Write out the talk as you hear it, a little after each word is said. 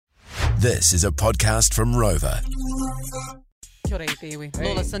This is a podcast from Rover. Kia ora, Iwi.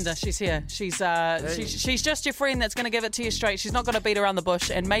 Lola Cinder, she's here. She's just your friend that's going to give it to you straight. She's not going to beat around the bush,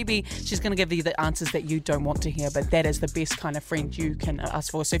 and maybe she's going to give you the answers that you don't want to hear, but that is the best kind of friend you can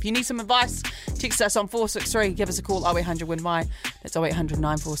ask for. So if you need some advice, text us on 463, give us a call, 0800 Win My. That's 0800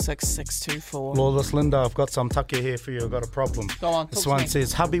 946 624. Lola Linda, I've got some tucker here for you. I've got a problem. Go on, This one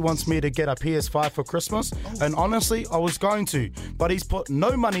says, hubby wants me to get a PS5 for Christmas, and honestly, I was going to, but he's put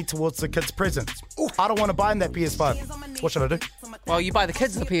no money towards the kids' presents. I don't want to buy him that PS5. What should I do? Well, you buy the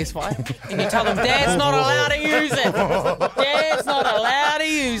kids the PS5 and you tell them Dad's not allowed to use it. Dad's not allowed to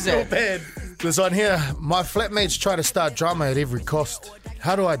use it. Bad. There's one here. My flatmates try to start drama at every cost.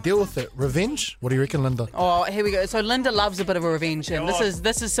 How do I deal with it? Revenge? What do you reckon, Linda? Oh, here we go. So Linda loves a bit of a revenge, and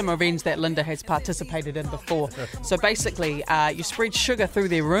this is some revenge that Linda has participated in before. So basically, you spread sugar through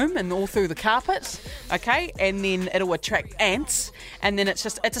their room and all through the carpet, okay, and then it'll attract ants, and then it's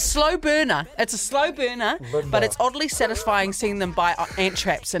a slow burner. It's a slow burner, but it's oddly satisfying seeing them buy ant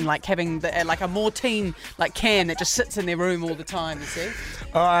traps and like having like a Mortine like can that just sits in their room all the time. You see?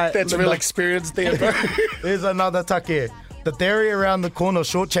 All right, That's Linda, real experience there, bro. Here's another tuck here. The dairy around the corner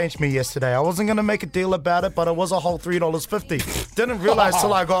shortchanged me yesterday. I wasn't going to make a deal about it, but it was a whole $3.50. Didn't realise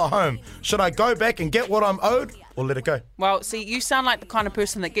till I got home. Should I go back and get what I'm owed or let it go? Well, see, you sound like the kind of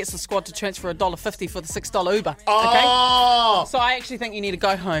person that gets the squad to transfer $1.50 for the $6 Uber. Okay? Oh! So I actually think you need to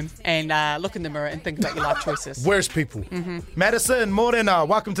go home and look in the mirror and think about your life choices. Where's people? Madison, Morena,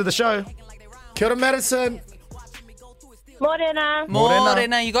 welcome to the show. Kia ora, Madison. Morena.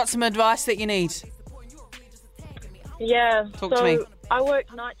 Morena, you got some advice that you need? Yeah. Talk to me. I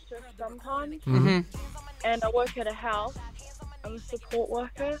work night shift sometimes, and I work at a house. I'm a support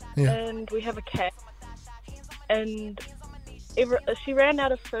worker, and we have a cat. And she ran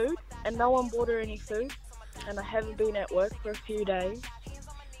out of food, and no one bought her any food. And I haven't been at work for a few days.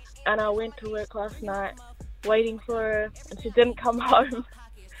 And I went to work last night, waiting for her, and she didn't come home.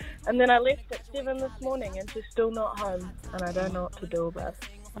 And then I left at 7 this morning, and she's still not home, and I don't know what to do about it.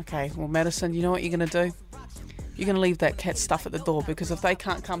 Okay, well, Madison, you know what you're going to do? You're going to leave that cat stuff at the door, because if they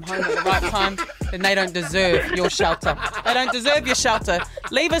can't come home at the right time, then they don't deserve your shelter. They don't deserve your shelter.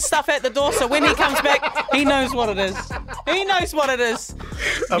 Leave his stuff at the door so when he comes back, he knows what it is. He knows what it is.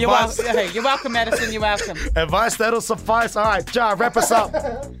 You're welcome, Madison. You're welcome. Advice that'll suffice. All right, Ja, wrap us up.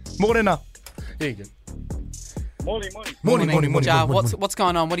 Morena. Here you go. Morning. Ja, what's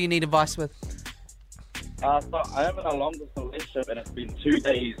going on? What do you need advice with? So I am in a long distance relationship and it's been 2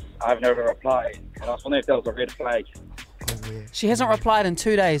 days. I've never replied. And I was wondering if that was a red flag. She hasn't replied in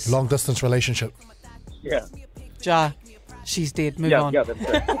 2 days. Long distance relationship. Yeah. Ja, she's dead. Move on. Yeah, that's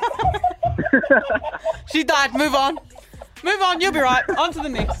it. She died. Move on. Move on. You'll be right. On to the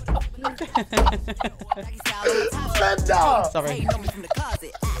next. Sorry.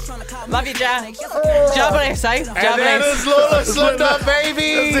 Love you, Ja. Ja bless, eh? Ja And that bless. is Lola Linda,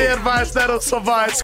 baby. That's the advice that'll suffice.